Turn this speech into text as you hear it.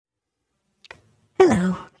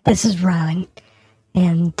This is Rowan,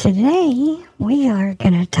 and today we are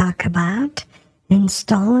going to talk about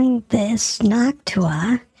installing this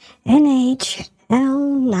Noctua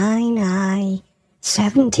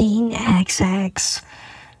NHL9i17XX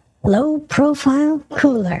low profile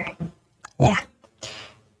cooler. Yeah,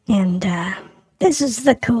 and this is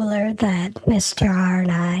the cooler that Mr. R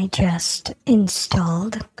and I just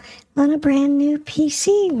installed on a brand new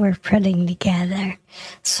PC we're putting together.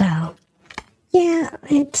 So, yeah,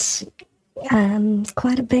 it's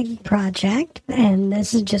quite a big project, and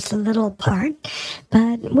this is just a little part,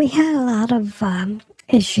 but we had a lot of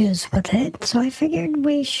issues with it, so I figured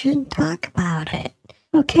we should talk about it.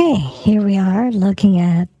 Okay, here we are looking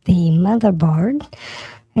at the motherboard,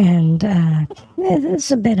 and it's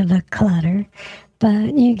a bit of a clutter,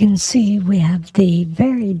 but you can see we have the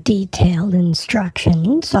very detailed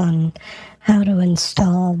instructions on how to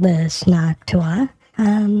install this Noctua.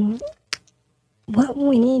 What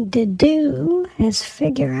we need to do is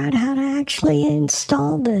figure out how to actually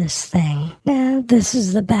install this thing. Now, this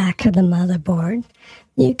is the back of the motherboard.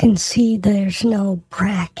 You can see there's no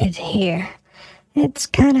bracket here. It's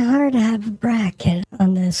kind of hard to have a bracket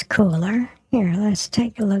on this cooler. Here, let's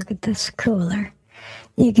take a look at this cooler.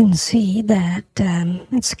 You can see that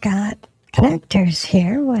it's got connectors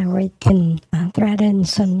here where we can thread in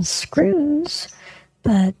some screws,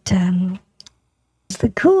 but the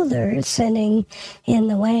cooler is sitting in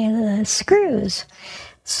the way of the screws.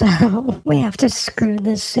 So we have to screw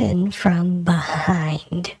this in from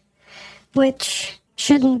behind, which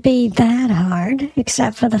shouldn't be that hard,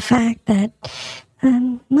 except for the fact that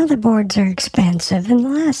motherboards are expensive, and the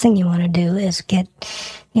last thing you want to do is get,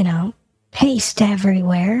 paste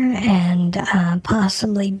everywhere and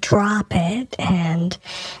possibly drop it. And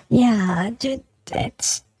yeah,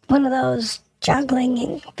 it's one of those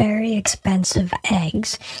juggling very expensive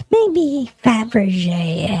eggs. Maybe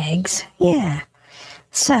Fabergé eggs. Yeah.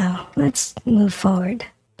 So let's move forward.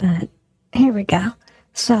 But here we go.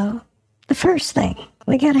 So the first thing,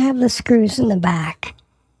 we got to have the screws in the back,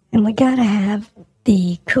 and we got to have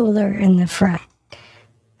the cooler in the front.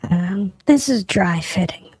 This is dry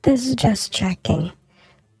fitting. This is just checking.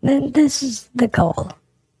 Then this is the goal.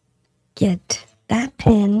 Get that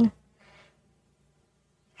pin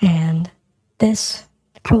and this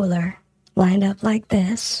cooler lined up like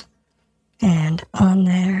this and on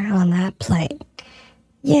there on that plate.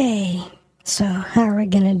 Yay! So how are we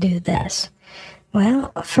going to do this?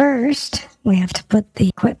 Well, first we have to put the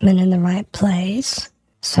equipment in the right place.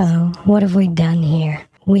 So what have we done here?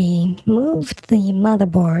 We moved the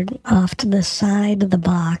motherboard off to the side of the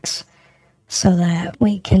box so that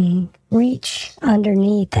we can reach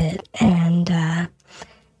underneath it and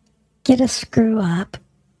get a screw up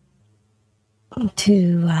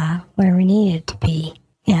to where we need it to be.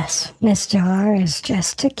 Yes, Mr. R is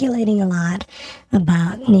gesticulating a lot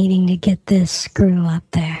about needing to get this screw up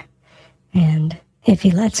there. And if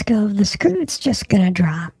he lets go of the screw, it's just going to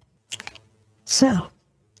drop. So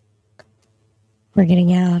we're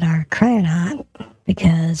getting out our crayon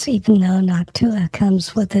because even though Noctua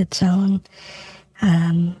comes with its own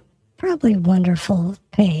probably wonderful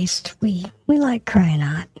paste, we like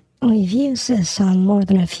crayon. We've used this on more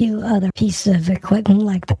than a few other pieces of equipment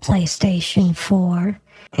like the PlayStation 4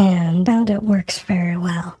 and found it works very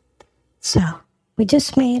well. So we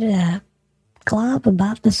just made a glob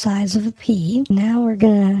about the size of a pea. Now we're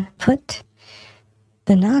going to put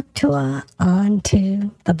the Noctua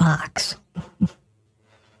onto the box.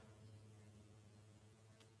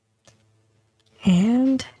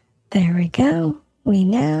 And there we go. We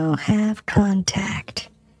now have contact.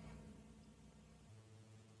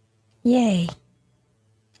 Yay.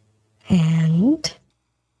 And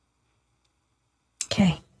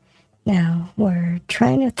okay. Now we're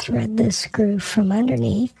trying to thread this screw from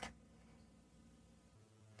underneath.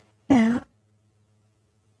 Now,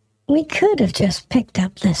 we could have just picked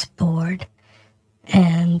up this board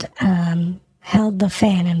and held the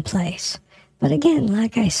fan in place. But again,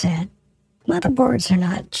 like I said, motherboards are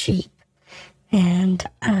not cheap. And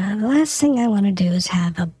the last thing I want to do is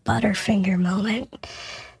have a Butterfinger moment.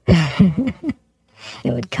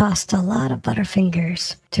 It would cost a lot of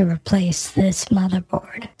Butterfingers to replace this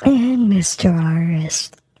motherboard. And Mr. R is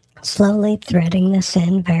slowly threading this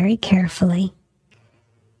in very carefully.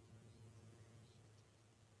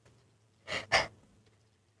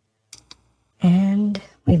 And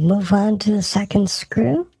we move on to the second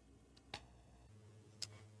screw.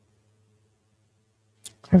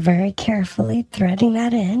 We're very carefully threading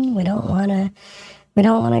that in. We don't want to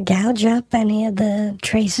gouge up any of the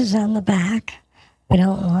traces on the back. We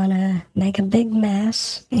don't want to make a big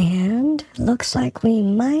mess. And looks like we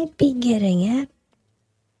might be getting it.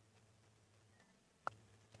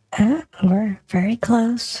 We're very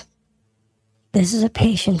close. This is a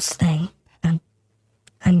patience thing.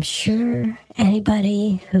 I'm sure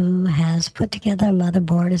anybody who has put together a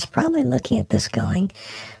motherboard is probably looking at this going,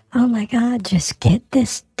 oh my God, just get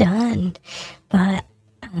this done. But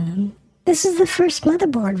this is the first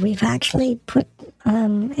motherboard we've actually put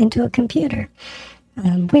into a computer.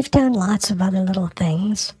 We've done lots of other little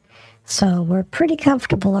things, so we're pretty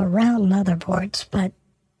comfortable around motherboards, but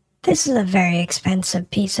this is a very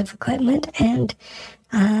expensive piece of equipment, and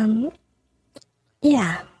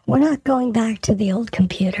yeah, we're not going back to the old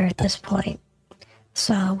computer at this point.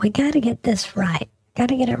 So we got to get this right. Got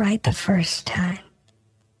to get it right the first time.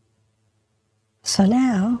 So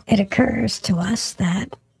now it occurs to us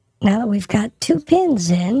that now that we've got 2 pins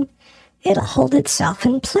in, it'll hold itself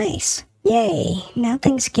in place. Yay! Now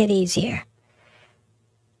things get easier.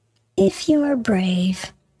 If you are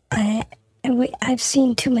brave, I've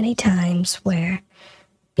seen too many times where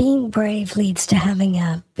being brave leads to having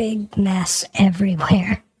a big mess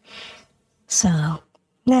everywhere. So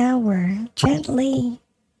now we're gently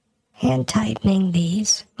hand tightening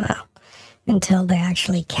these, well, until they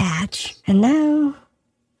actually catch. And now,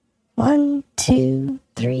 1, 2,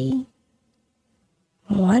 3.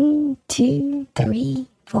 1, 2, 3,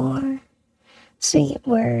 4. See,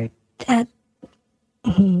 we're at,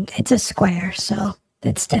 it's a square, so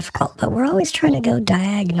it's difficult, but we're always trying to go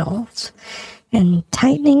diagonals and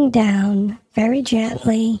tightening down very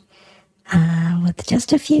gently with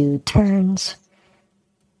just a few turns,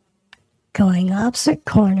 going opposite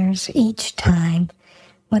corners each time.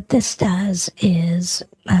 What this does is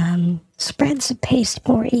spreads the paste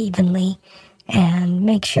more evenly and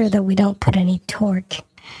make sure that we don't put any torque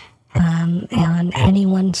on any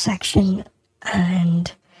one section,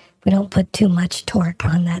 and we don't put too much torque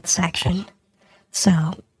on that section. So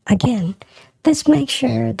again, this makes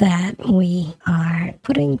sure that we are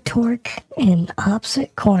putting torque in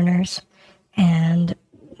opposite corners and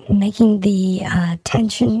making the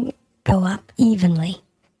tension go up evenly.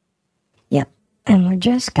 Yep, and we're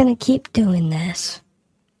just going to keep doing this.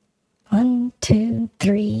 1, 2,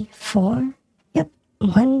 3, 4. Yep,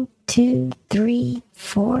 1, 2, 3,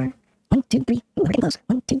 4. 1, 2, 3. Very close.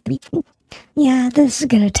 1, 2, 3, 4. Yeah, this is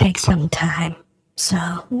going to take some time,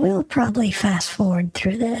 so we'll probably fast forward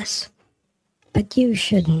through this. But you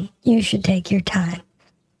shouldn't. You should take your time.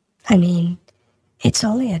 I mean, it's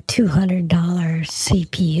only a $200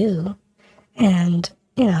 CPU and,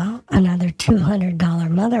 another $200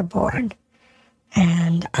 motherboard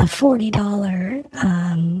and a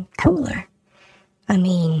 $40 cooler. I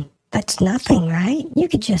mean, that's nothing, right? You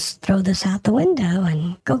could just throw this out the window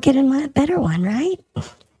and go get a better one, right?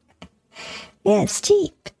 Yeah, it's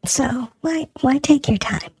cheap. So why take your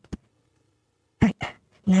time? All right.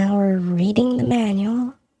 Now we're reading the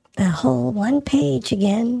manual, the whole 1 page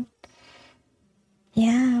again.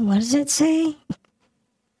 Yeah, what does it say?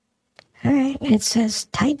 All right, it says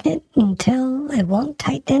tighten it until it won't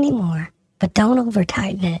tighten anymore, but don't over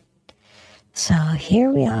tighten it. So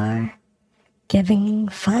here we are, giving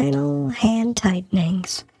final hand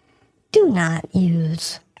tightenings. Do not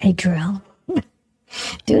use a drill.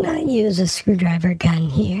 Do not use a screwdriver gun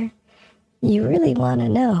here. You really want to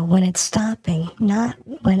know when it's stopping, not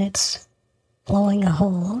when it's blowing a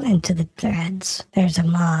hole into the threads. There's a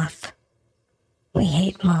moth. We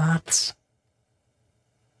hate moths.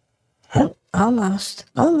 Oh, almost.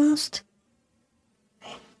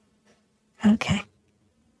 Okay.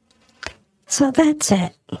 So that's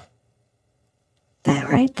it. That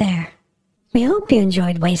right there. We hope you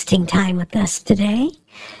enjoyed wasting time with us today.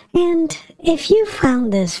 And if you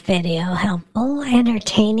found this video helpful,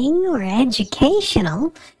 entertaining, or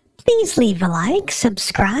educational, please leave a like,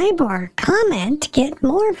 subscribe, or comment to get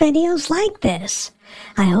more videos like this.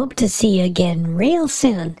 I hope to see you again real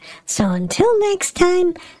soon. So until next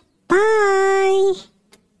time, bye!